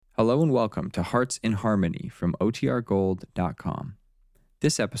Hello and welcome to Hearts in Harmony from OTRGold.com.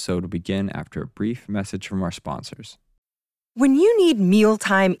 This episode will begin after a brief message from our sponsors. When you need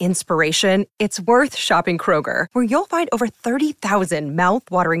mealtime inspiration, it's worth shopping Kroger, where you'll find over 30,000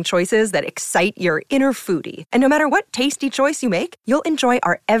 mouth-watering choices that excite your inner foodie. And no matter what tasty choice you make, you'll enjoy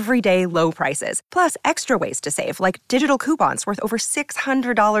our everyday low prices, plus extra ways to save, like digital coupons worth over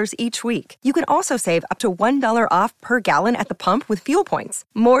 $600 each week. You can also save up to $1 off per gallon at the pump with fuel points.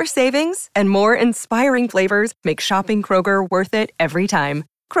 More savings and more inspiring flavors make shopping Kroger worth it every time.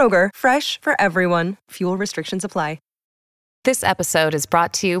 Kroger, fresh for everyone. Fuel restrictions apply. This episode is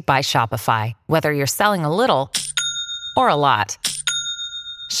brought to you by Shopify. Whether you're selling a little or a lot,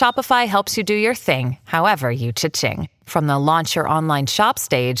 Shopify helps you do your thing, however you cha-ching. From the launch your online shop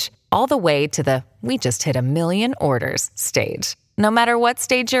stage, all the way to the we just hit 1 million orders stage. No matter what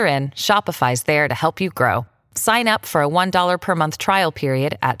stage you're in, Shopify's there to help you grow. Sign up for a $1 per month trial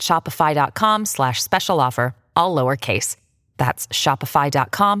period at shopify.com/special offer, all lowercase. That's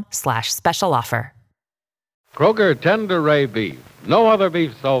shopify.com/special offer. Kroger Tender Ray Beef, no other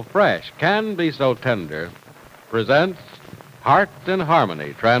beef so fresh can be so tender, presents Hearts in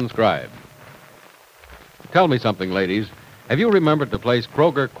Harmony, transcribed. Tell me something, ladies. Have you remembered to place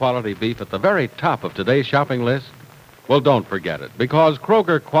Kroger quality beef at the very top of today's shopping list? Well, don't forget it, because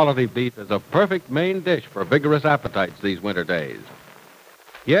Kroger quality beef is a perfect main dish for vigorous appetites these winter days.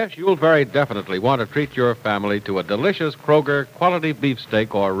 Yes, you'll very definitely want to treat your family to a delicious Kroger quality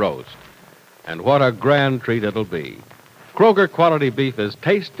beefsteak or roast. And what a grand treat it'll be. Kroger quality beef is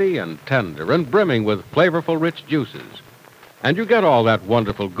tasty and tender and brimming with flavorful, rich juices. And you get all that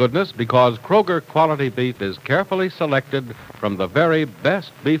wonderful goodness because Kroger quality beef is carefully selected from the very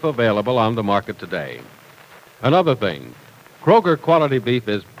best beef available on the market today. Another thing, Kroger quality beef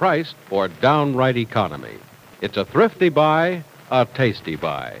is priced for downright economy. It's a thrifty buy, a tasty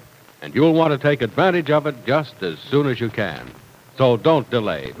buy. And you'll want to take advantage of it just as soon as you can. So don't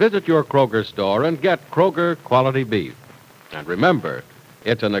delay. Visit your Kroger store and get Kroger quality beef. And remember,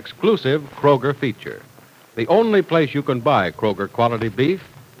 it's an exclusive Kroger feature. The only place you can buy Kroger quality beef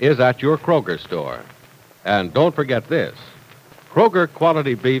is at your Kroger store. And don't forget this. Kroger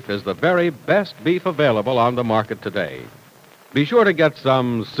quality beef is the very best beef available on the market today. Be sure to get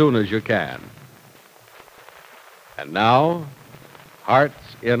some soon as you can. And now,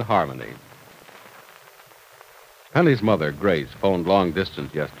 Hearts in Harmony. Penny's mother, Grace, phoned long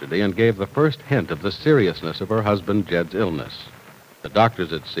distance yesterday and gave the first hint of the seriousness of her husband, Jed's illness. The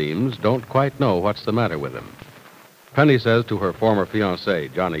doctors, it seems, don't quite know what's the matter with him. Penny says to her former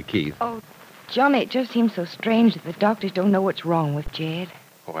fiancé, Johnny Keith, "Oh, Johnny, it just seems so strange that the doctors don't know what's wrong with Jed."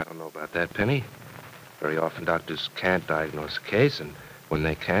 Oh, I don't know about that, Penny. Very often doctors can't diagnose a case, and when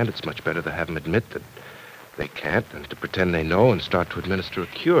they can't, it's much better to have them admit that they can't than to pretend they know and start to administer a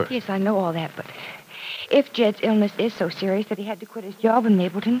cure. Yes, I know all that, but if Jed's illness is so serious that he had to quit his job in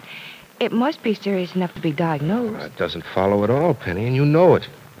Mapleton, it must be serious enough to be diagnosed. Well, that doesn't follow at all, Penny, and you know it.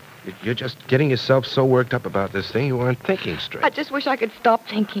 You're just getting yourself so worked up about this thing you aren't thinking straight. I just wish I could stop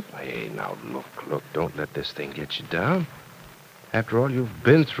thinking. Hey, now, look, don't let this thing get you down. After all you've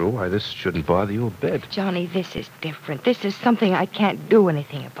been through, why, this shouldn't bother you a bit. Johnny, this is different. This is something I can't do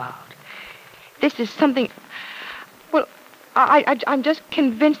anything about. This is something... Well, I'm just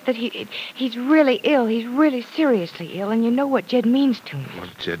convinced that he's really ill. He's really seriously ill, and you know what Jed means to me. Well,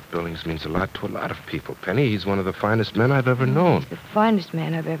 Jed Billings means a lot to a lot of people, Penny. He's one of the finest men I've ever known. He's the finest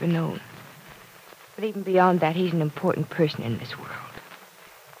man I've ever known. But even beyond that, he's an important person in this world.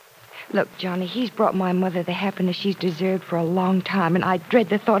 Look, Johnny, he's brought my mother the happiness she's deserved for a long time, and I dread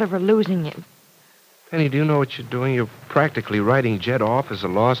the thought of her losing him. Penny, do you know what you're doing? You're practically writing Jed off as a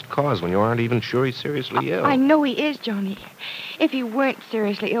lost cause when you aren't even sure he's seriously ill. I know he is, Johnny. If he weren't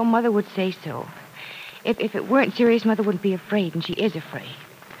seriously ill, Mother would say so. If it weren't serious, Mother wouldn't be afraid, and she is afraid.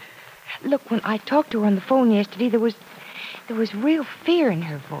 Look, when I talked to her on the phone yesterday, there was real fear in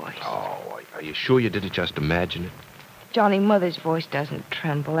her voice. Oh, are you sure you didn't just imagine it? Johnny, Mother's voice doesn't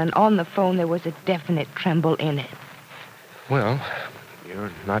tremble, and on the phone there was a definite tremble in it. Well,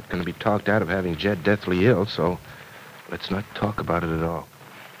 you're not going to be talked out of having Jed deathly ill, so let's not talk about it at all.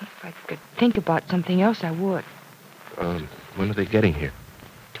 If I could think about something else, I would. When are they getting here?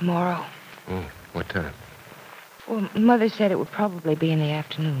 Tomorrow. Oh, what time? Well, Mother said it would probably be in the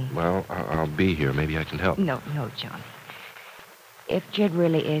afternoon. Well, I'll be here. Maybe I can help. No, Johnny. If Jed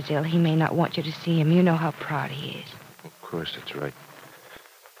really is ill, he may not want you to see him. You know how proud he is. Of course, that's right.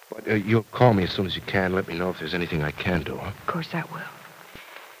 But you'll call me as soon as you can. Let me know if there's anything I can do, huh? Of course I will.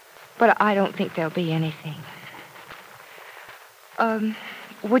 But I don't think there'll be anything.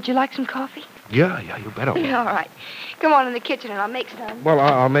 Would you like some coffee? Yeah, you bet I will. All right. Come on in the kitchen and I'll make some. Well,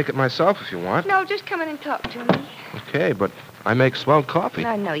 I'll make it myself if you want. No, just come in and talk to me. Okay, but I make swell coffee.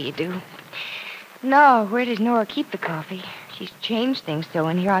 I know you do. No, where does Nora keep the coffee? She's changed things so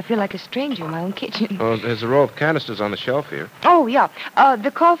in here I feel like a stranger in my own kitchen. Oh, there's a row of canisters on the shelf here. Oh, yeah.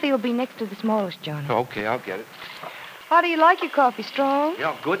 The coffee will be next to the smallest, Johnny. Okay, I'll get it. How do you like your coffee, strong?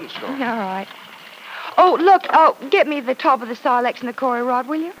 Yeah, good and strong. All right. Oh, look, get me the top of the Silex and the Cory rod,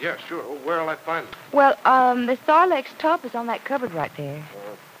 will you? Yeah, sure. Oh, where'll I find it? Well, the Silex top is on that cupboard right there.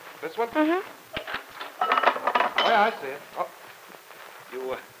 This one? Mm-hmm. Oh, yeah, I see it. Oh,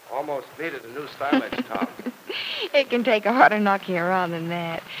 you almost needed a new Silex top. It can take a harder knocking around than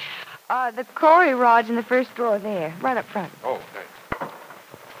that. The Cory rod's in the first drawer there, right up front. Oh, thanks.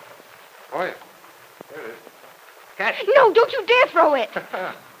 Oh, yeah. There it is. Catch. No, don't you dare throw it.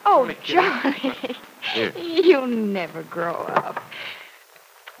 Oh, Only kidding. Johnny. Here. You'll never grow up.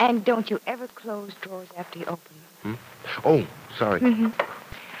 And don't you ever close drawers after you open them. Oh, sorry.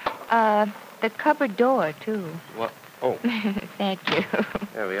 Mm-hmm. The cupboard door, too. What? Oh, Thank you.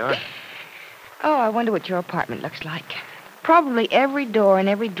 there we are. Oh, I wonder what your apartment looks like. Probably every door and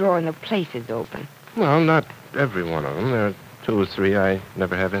every drawer in the place is open. Well, not every one of them. There are 2 or 3 I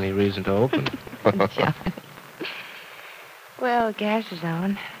never have any reason to open. Johnny. Well, the gas is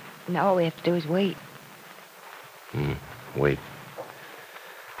on. And all we have to do is wait. Wait.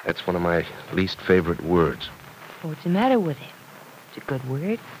 That's one of my least favorite words. What's the matter with it? It's a good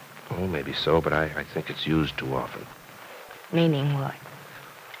word. Oh, maybe so, but I think it's used too often. Meaning what?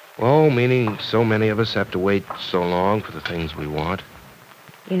 Oh, meaning so many of us have to wait so long for the things we want.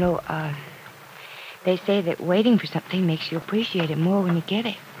 You know, they say that waiting for something makes you appreciate it more when you get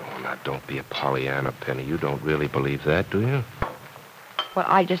it. Oh, now, don't be a Pollyanna, Penny. You don't really believe that, do you? Well,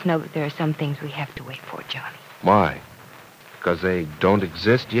 I just know that there are some things we have to wait for, Johnny. Why? Because they don't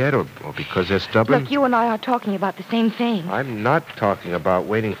exist yet, or because they're stubborn? Look, you and I are talking about the same thing. I'm not talking about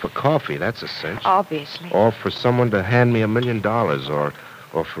waiting for coffee. That's a cinch. Obviously. Or for someone to hand me $1 million,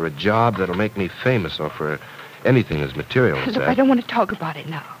 or for a job that'll make me famous, or for anything as material as Look, that. I don't want to talk about it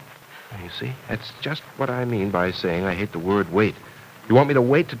now. You see, that's just what I mean by saying I hate the word wait. You want me to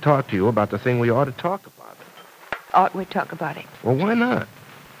wait to talk to you about the thing we ought to talk about? Ought we talk about it? Well, why not?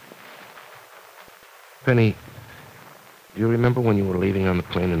 Penny, do you remember when you were leaving on the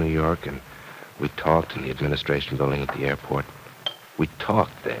plane in New York and we talked in the administration building at the airport? We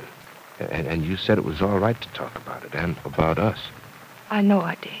talked then. And you said it was all right to talk about it and about us. I know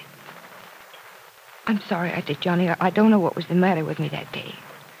I did. I'm sorry I did, Johnny. I don't know what was the matter with me that day.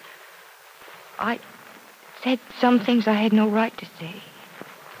 I said some things I had no right to say.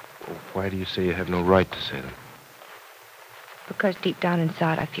 Well, why do you say you have no right to say them? Because deep down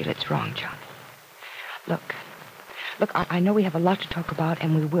inside I feel it's wrong, Johnny. Look, I know we have a lot to talk about,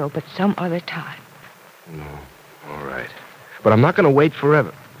 and we will, but some other time. No, all right. But I'm not going to wait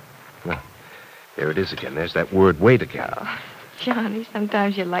forever. Well, there it is again. There's that word wait again. Oh, Johnny,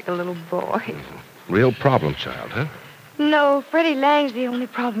 sometimes you're like a little boy. Real problem child, huh? No, Freddie Lang's the only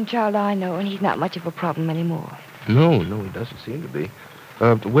problem child I know, and he's not much of a problem anymore. No, he doesn't seem to be.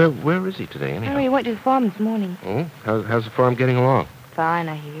 Where is he today, anyhow? Oh, he went to the farm this morning. Oh? How's the farm getting along? Fine,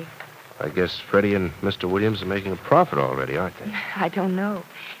 I hear. I guess Freddie and Mr. Williams are making a profit already, aren't they? I don't know.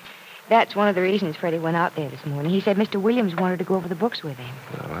 That's one of the reasons Freddie went out there this morning. He said Mr. Williams wanted to go over the books with him.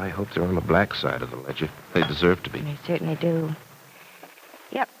 Well, I hope they're on the black side of the ledger. They deserve to be. They certainly do.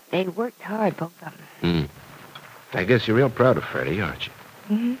 Yep, they worked hard, both of them. I guess you're real proud of Freddie, aren't you?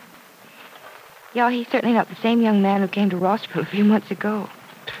 Mm-hmm. Yeah, he's certainly not the same young man who came to Rossville a few months ago.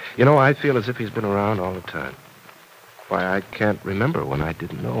 You know, I feel as if he's been around all the time. Why, I can't remember when I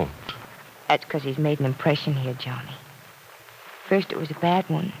didn't know him. That's because he's made an impression here, Johnny. First it was a bad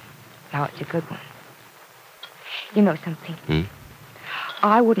one. Now it's a good one. You know something?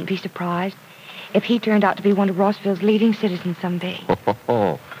 I wouldn't be surprised if he turned out to be one of Rossville's leading citizens someday.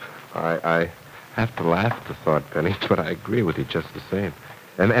 I have to laugh at the thought, Penny, but I agree with you just the same.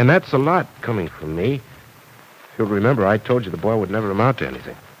 And that's a lot coming from me. If you'll remember, I told you the boy would never amount to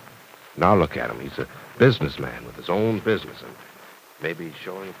anything. Now look at him. He's a businessman with his own business, and maybe he's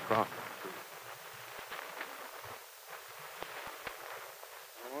showing a profit.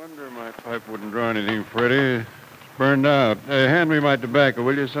 I wonder my pipe wouldn't draw anything, Freddie. It's burned out. Hand me my tobacco,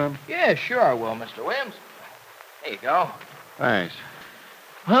 will you, son? Yeah, sure I will, Mr. Williams. There you go. Thanks.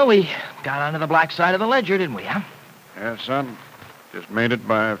 Well, we got onto the black side of the ledger, didn't we, huh? Yeah, son. Just made it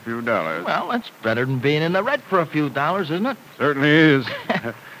by a few dollars. Well, that's better than being in the red for a few dollars, isn't it? Certainly is.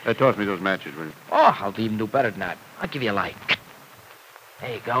 Toss me those matches, will you? Oh, I'll even do better than that. I'll give you a light.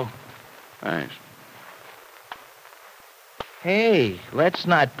 There you go. Thanks. Hey, let's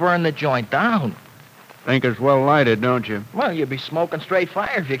not burn the joint down. Think it's well lighted, don't you? Well, you'll be smoking straight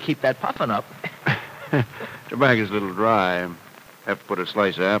fire if you keep that puffing up. Tobacco's a little dry. Have to put a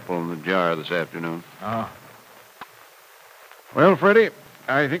slice of apple in the jar this afternoon. Oh. Well, Freddie,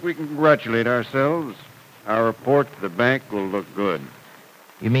 I think we can congratulate ourselves. Our report to the bank will look good.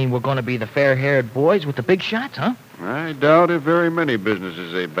 You mean we're going to be the fair-haired boys with the big shots, huh? I doubt if very many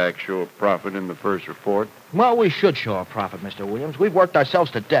businesses they back show a profit in the first report. Well, we should show a profit, Mr. Williams. We've worked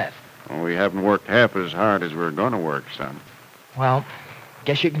ourselves to death. Well, we haven't worked half as hard as we're going to work, son. Well,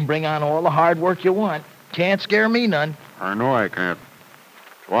 guess you can bring on all the hard work you want. Can't scare me none. I know I can't.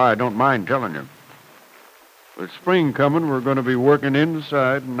 That's why I don't mind telling you. With spring coming, we're going to be working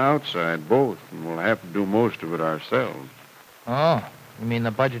inside and outside, both, and we'll have to do most of it ourselves. Oh, you mean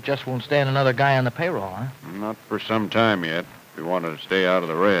the budget just won't stand another guy on the payroll, huh? Not for some time yet. We want to stay out of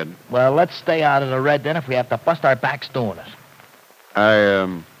the red. Well, let's stay out of the red then if we have to bust our backs doing it.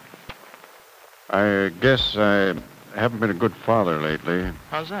 I guess I haven't been a good father lately.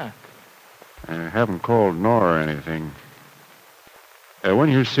 How's that? I haven't called Nora or anything. When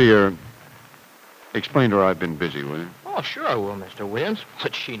you see her, explain to her I've been busy, will you? Oh, sure I will, Mr. Williams.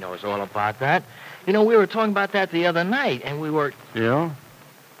 But she knows all about that. You know, we were talking about that the other night, and we were... Yeah?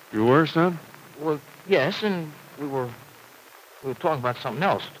 You were, son? Well, yes, and we were talking about something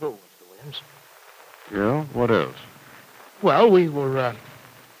else, too, Mr. Williams. Yeah? What else? Well, we were,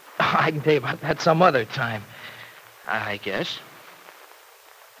 I can tell you about that some other time, I guess.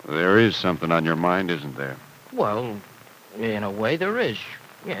 There is something on your mind, isn't there? Well, in a way there is.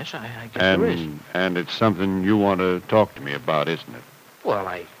 Yes, I guess there is. And it's something you want to talk to me about, isn't it? Well,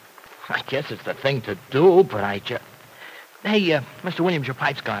 I guess it's the thing to do, but I just... Hey, Mr. Williams, your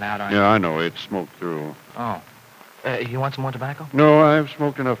pipe's gone out, aren't Yeah, I know. It's smoked through. Oh. You want some more tobacco? No, I've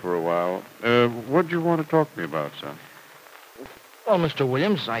smoked enough for a while. What do you want to talk to me about, son? Well, Mr.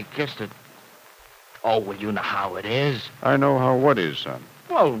 Williams, I guess that... Oh, well, you know how it is. I know how what is, son.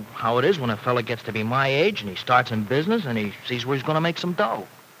 Well, how it is when a fella gets to be my age and he starts in business and he sees where he's going to make some dough.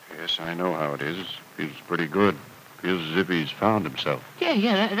 Yes, I know how it is. Feels pretty good. Feels as if he's found himself.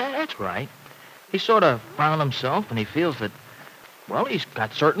 Yeah, that's right. He sort of found himself and he feels that, well, he's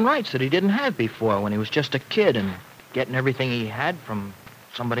got certain rights that he didn't have before when he was just a kid and getting everything he had from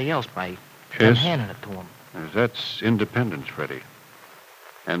somebody else by them handing it to him. Yes, that's independence, Freddie.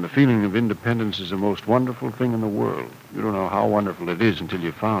 And the feeling of independence is the most wonderful thing in the world. You don't know how wonderful it is until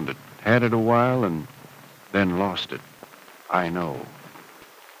you found it. Had it a while and then lost it. I know.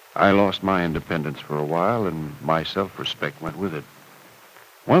 I lost my independence for a while, and my self-respect went with it.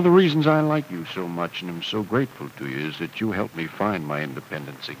 One of the reasons I like you so much and am so grateful to you is that you helped me find my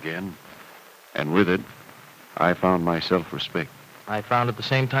independence again. And with it, I found my self-respect. I found it the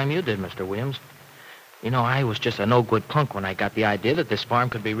same time you did, Mr. Williams. You know, I was just a no-good punk when I got the idea that this farm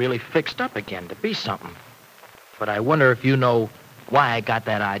could be really fixed up again to be something. But I wonder if you know why I got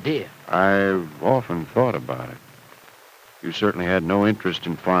that idea. I've often thought about it. You certainly had no interest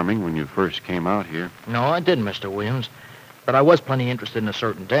in farming when you first came out here. No, I didn't, Mr. Williams. But I was plenty interested in a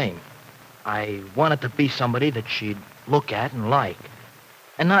certain dame. I wanted to be somebody that she'd look at and like,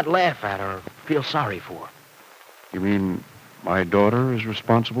 and not laugh at or feel sorry for. You mean my daughter is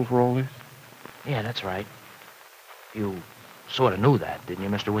responsible for all this? Yeah, that's right. You sort of knew that, didn't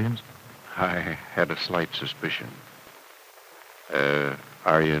you, Mr. Williams? I had a slight suspicion.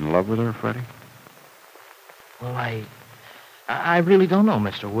 Are you in love with her, Freddie? Well, I really don't know,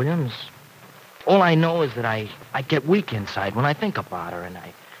 Mr. Williams. All I know is that I get weak inside when I think about her, and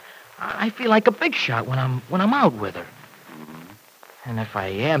I feel like a big shot when I'm out with her. Mm-hmm. And if I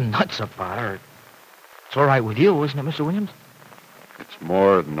am nuts about her, it's all right with you, isn't it, Mr. Williams? It's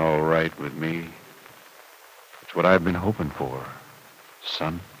more than all right with me. It's what I've been hoping for,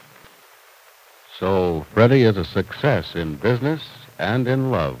 son. So Freddie is a success in business and in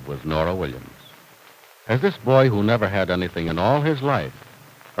love with Nora Williams. Has this boy who never had anything in all his life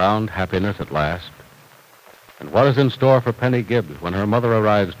found happiness at last? And what is in store for Penny Gibbs when her mother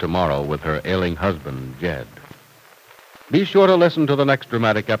arrives tomorrow with her ailing husband, Jed? Be sure to listen to the next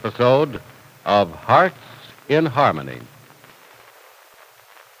dramatic episode of Hearts in Harmony.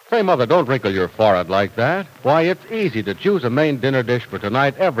 Say, Mother, don't wrinkle your forehead like that. Why, it's easy to choose a main dinner dish for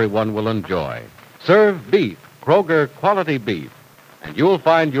tonight everyone will enjoy. Serve beef, Kroger quality beef, and you'll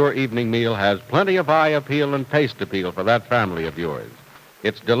find your evening meal has plenty of eye appeal and taste appeal for that family of yours.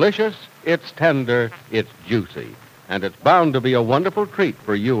 It's delicious, it's tender, it's juicy, and it's bound to be a wonderful treat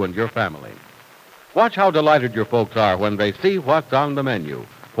for you and your family. Watch how delighted your folks are when they see what's on the menu,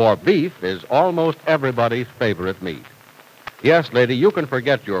 for beef is almost everybody's favorite meat. Yes, lady, you can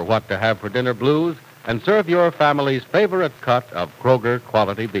forget your what to have for dinner blues and serve your family's favorite cut of Kroger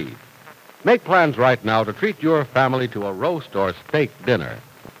quality beef. Make plans right now to treat your family to a roast or steak dinner.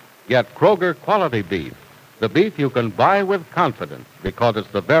 Get Kroger quality beef, the beef you can buy with confidence because it's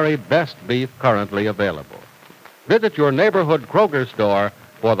the very best beef currently available. Visit your neighborhood Kroger store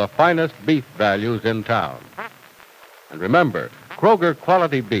for the finest beef values in town. And remember, Kroger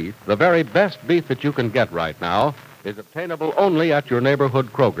quality beef, the very best beef that you can get right now, is obtainable only at your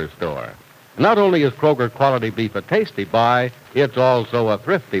neighborhood Kroger store. Not only is Kroger quality beef a tasty buy, it's also a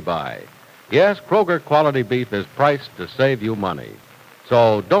thrifty buy. Yes, Kroger quality beef is priced to save you money.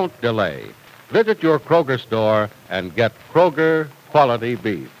 So don't delay. Visit your Kroger store and get Kroger quality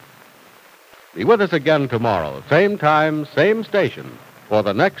beef. Be with us again tomorrow, same time, same station, for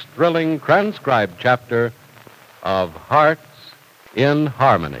the next thrilling transcribed chapter of Hearts in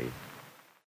Harmony.